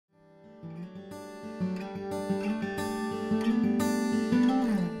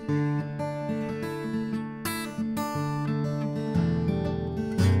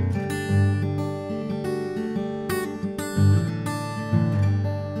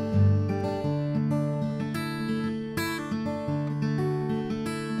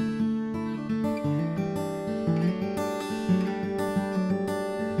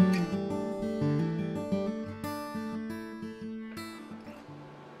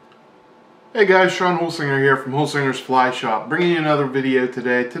Hey guys, Holsinger here from Holsinger's Fly Shop, bringing you another video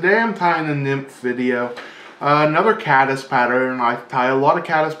today. Today I'm tying a nymph video, another caddis pattern. I tie a lot of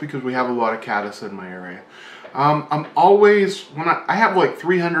caddis because we have a lot of caddis in my area. I'm always, I have like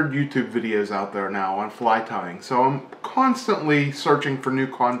 300 YouTube videos out there now on fly tying, so I'm constantly searching for new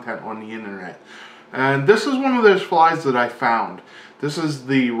content on the internet. And this is one of those flies that I found. This is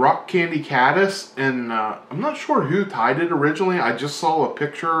the rock candy caddis, and I'm not sure who tied it originally. I just saw a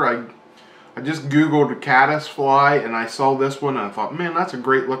picture. I just googled a caddis fly and I saw this one and I thought, man, that's a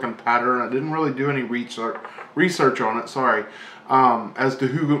great looking pattern. I didn't really do any research on it, sorry, as to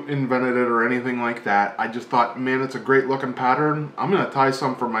who invented it or anything like that. I just thought, man, it's a great looking pattern. I'm going to tie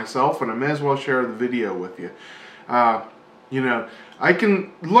some for myself and I may as well share the video with you. You know, I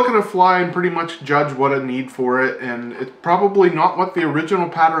can look at a fly and pretty much judge what I need for it, and it's probably not what the original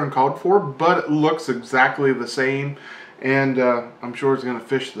pattern called for, but it looks exactly the same. And I'm sure it's going to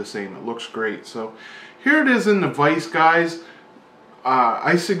fish the same. It looks great. So here it is in the vise, guys.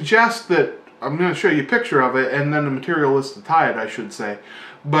 I suggest that I'm going to show you a picture of it and then the material is to tie it, I should say.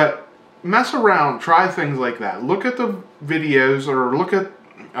 But mess around, try things like that. Look at the videos or look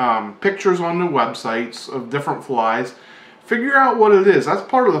at pictures on the websites of different flies. Figure out what it is. That's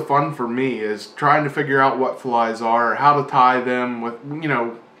part of the fun for me, is trying to figure out what flies are, how to tie them with, you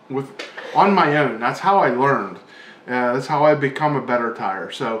know, on my own. That's how I learned. That's how I become a better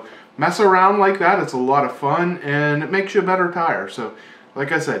tyer. So mess around like that. It's a lot of fun and it makes you a better tyer. So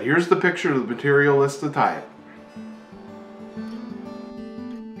like I said, here's the picture of the material list to tie it.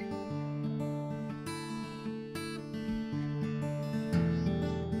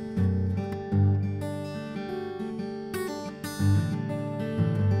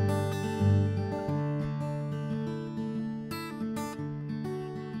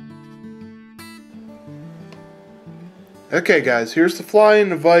 Okay guys, here's the fly in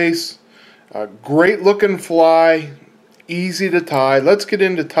the vise. Great looking fly, easy to tie. Let's get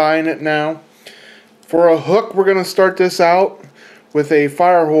into tying it now. For a hook, we're going to start this out with a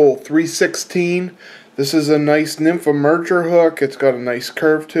Firehole 316. This is a nice nymph emerger hook. It's got a nice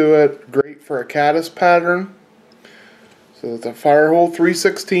curve to it. Great for a caddis pattern. So it's a Firehole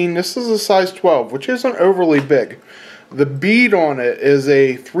 316. This is a size 12, which isn't overly big. The bead on it is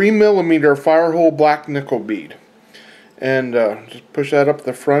a 3mm Firehole black nickel bead. And just push that up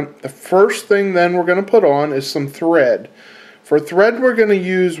the front. The first thing then we're going to put on is some thread. For thread, we're going to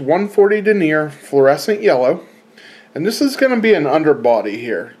use 140 denier fluorescent yellow. And this is going to be an underbody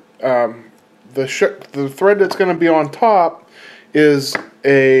here. The thread that's going to be on top is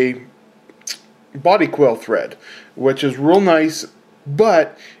a body quill thread, which is real nice,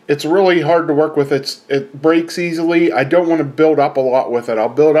 but it's really hard to work with. It breaks easily. I don't want to build up a lot with it. I'll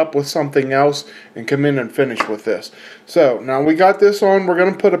build up with something else and come in and finish with this. So now we got this on. We're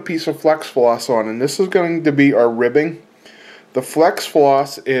going to put a piece of flex floss on, and this is going to be our ribbing. The flex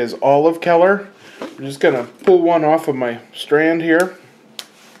floss is olive color. I'm just going to pull one off of my strand here,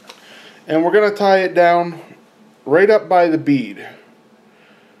 and we're going to tie it down right up by the bead.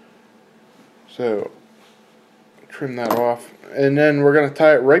 So trim that off, and then we're going to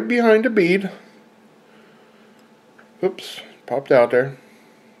tie it right behind the bead. Oops, popped out there.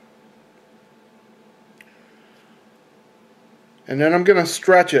 And then I'm going to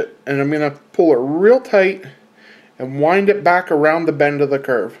stretch it, and I'm going to pull it real tight and wind it back around the bend of the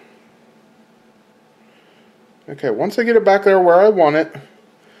curve. Okay, once I get it back there where I want it,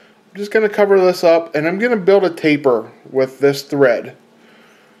 I'm just going to cover this up, and I'm going to build a taper with this thread.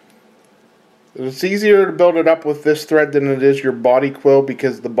 It's easier to build it up with this thread than it is your body quill,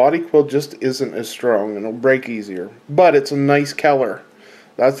 because the body quill just isn't as strong and it'll break easier. But it's a nice color.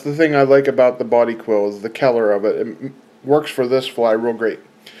 That's the thing I like about the body quill, is the color of it. It works for this fly real great.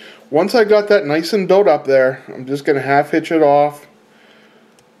 Once I got that nice and built up there, I'm just going to half hitch it off.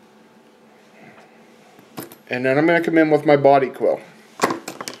 And then I'm going to come in with my body quill.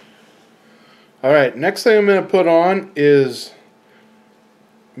 Alright, next thing I'm going to put on is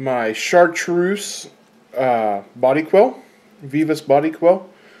my Chartreuse body quill, Veevus body quill.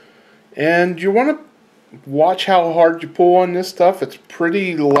 And you want to watch how hard you pull on this stuff. It's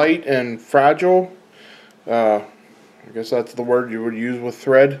pretty light and fragile. I guess that's the word you would use with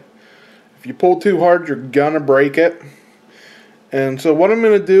thread. If you pull too hard, you're gonna break it. And so what I'm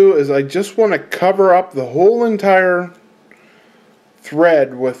going to do is I just want to cover up the whole entire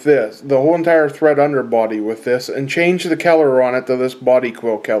thread with this, the whole entire thread underbody with this, and change the color on it to this body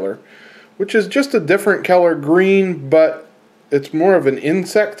quill color, which is just a different color green, but it's more of an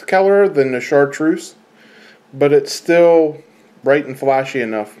insect color than the Chartreuse, but it's still bright and flashy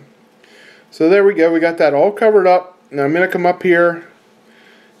enough. So there we go, we got that all covered up. Now I'm going to come up here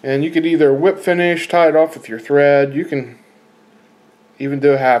And you could either whip finish, tie it off with your thread. You can even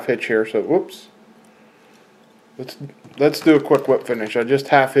do a half hitch here. So whoops. Let's do a quick whip finish. I just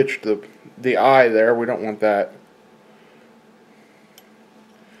half hitched the eye there. We don't want that.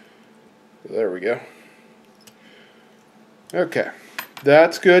 There we go. Okay,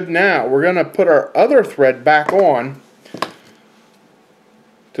 that's good. Now we're going to put our other thread back on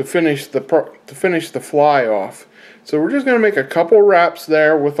to finish the fly off. So we're just going to make a couple wraps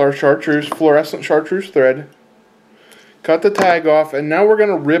there with our chartreuse, fluorescent chartreuse thread. Cut the tag off, and now we're going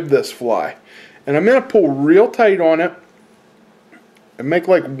to rib this fly. And I'm going to pull real tight on it and make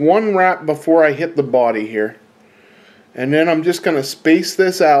like one wrap before I hit the body here. And then I'm just going to space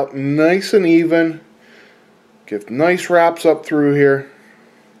this out nice and even. Give nice wraps up through here.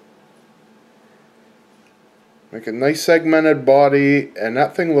 Make a nice segmented body, and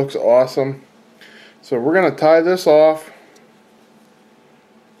that thing looks awesome. So we're going to tie this off.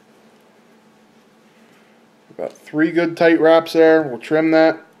 About 3 good tight wraps there. We'll trim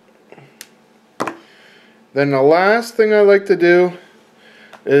that. Then the last thing I like to do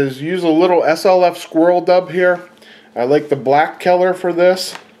is use a little SLF Squirrel Dub here. I like the black color for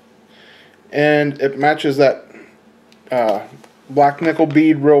this, and it matches that black nickel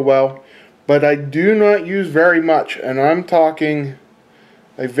bead real well. But I do not use very much, and I'm talking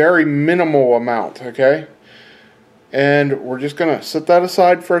a very minimal amount, okay? And we're just going to set that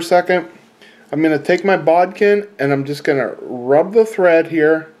aside for a second. I'm going to take my bodkin and I'm just going to rub the thread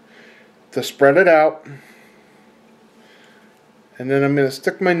here to spread it out. And then I'm going to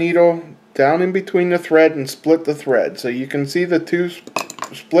stick my needle down in between the thread and split the thread. So you can see the 2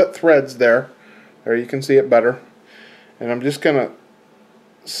 split threads there. There you can see it better. And I'm just going to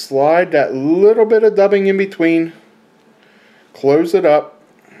slide that little bit of dubbing in between, close it up,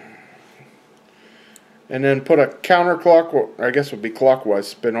 and then put a counterclockwise, I guess it would be clockwise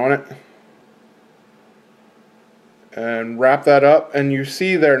spin on it, and wrap that up. And you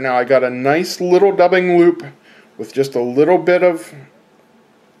see there now I got a nice little dubbing loop with just a little bit of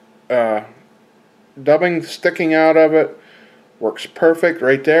dubbing sticking out of it. Works perfect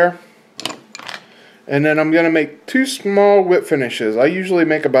right there. And then I'm going to make 2 small whip finishes. I usually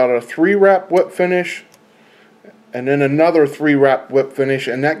make about a 3-wrap whip finish and then another 3-wrap whip finish,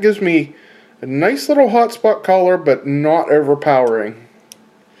 and that gives me a nice little hot spot color but not overpowering.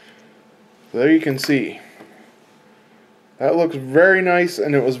 So there you can see. That looks very nice,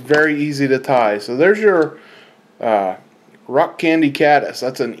 and it was very easy to tie. So there's your rock candy caddis.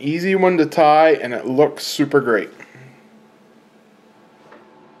 That's an easy one to tie, and it looks super great.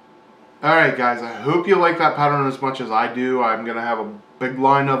 Alright guys, I hope you like that pattern as much as I do. I'm going to have a big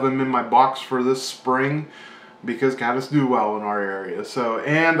line of them in my box for this spring because caddis do well in our area. So,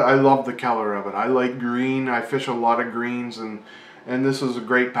 and I love the color of it. I like green. I fish a lot of greens, and this is a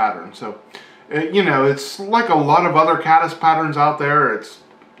great pattern. So, you know, it's like a lot of other caddis patterns out there. It's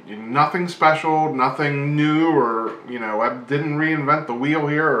nothing special, nothing new, or, you know, I didn't reinvent the wheel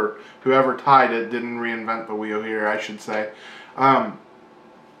here, or whoever tied it didn't reinvent the wheel here, I should say.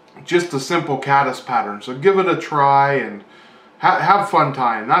 Just a simple caddis pattern. So give it a try and have fun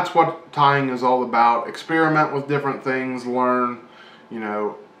tying. That's what tying is all about. Experiment with different things, learn, you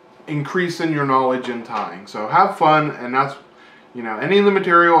know, increase in your knowledge in tying. So have fun, and that's, you know, any of the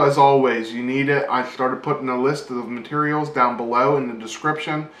material, as always, you need it. I started putting a list of materials down below in the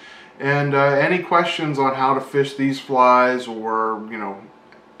description. And any questions on how to fish these flies, or, you know,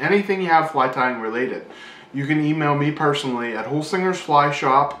 anything you have fly tying related, you can email me personally at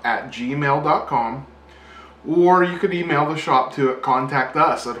holsingersflyshop@gmail.com, or you could email the shop to contact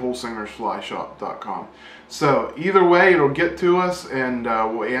us at holsingersflyshop.com. So either way, it'll get to us, and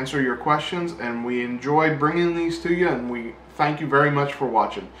we'll answer your questions, and we enjoyed bringing these to you, and we thank you very much for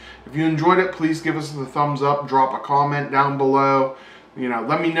watching. If you enjoyed it, please give us the thumbs up, drop a comment down below. You know,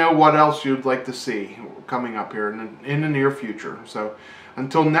 let me know what else you'd like to see coming up here in the near future. So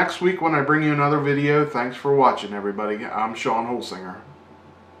until next week when I bring you another video, thanks for watching, everybody. I'm Sean Holsinger.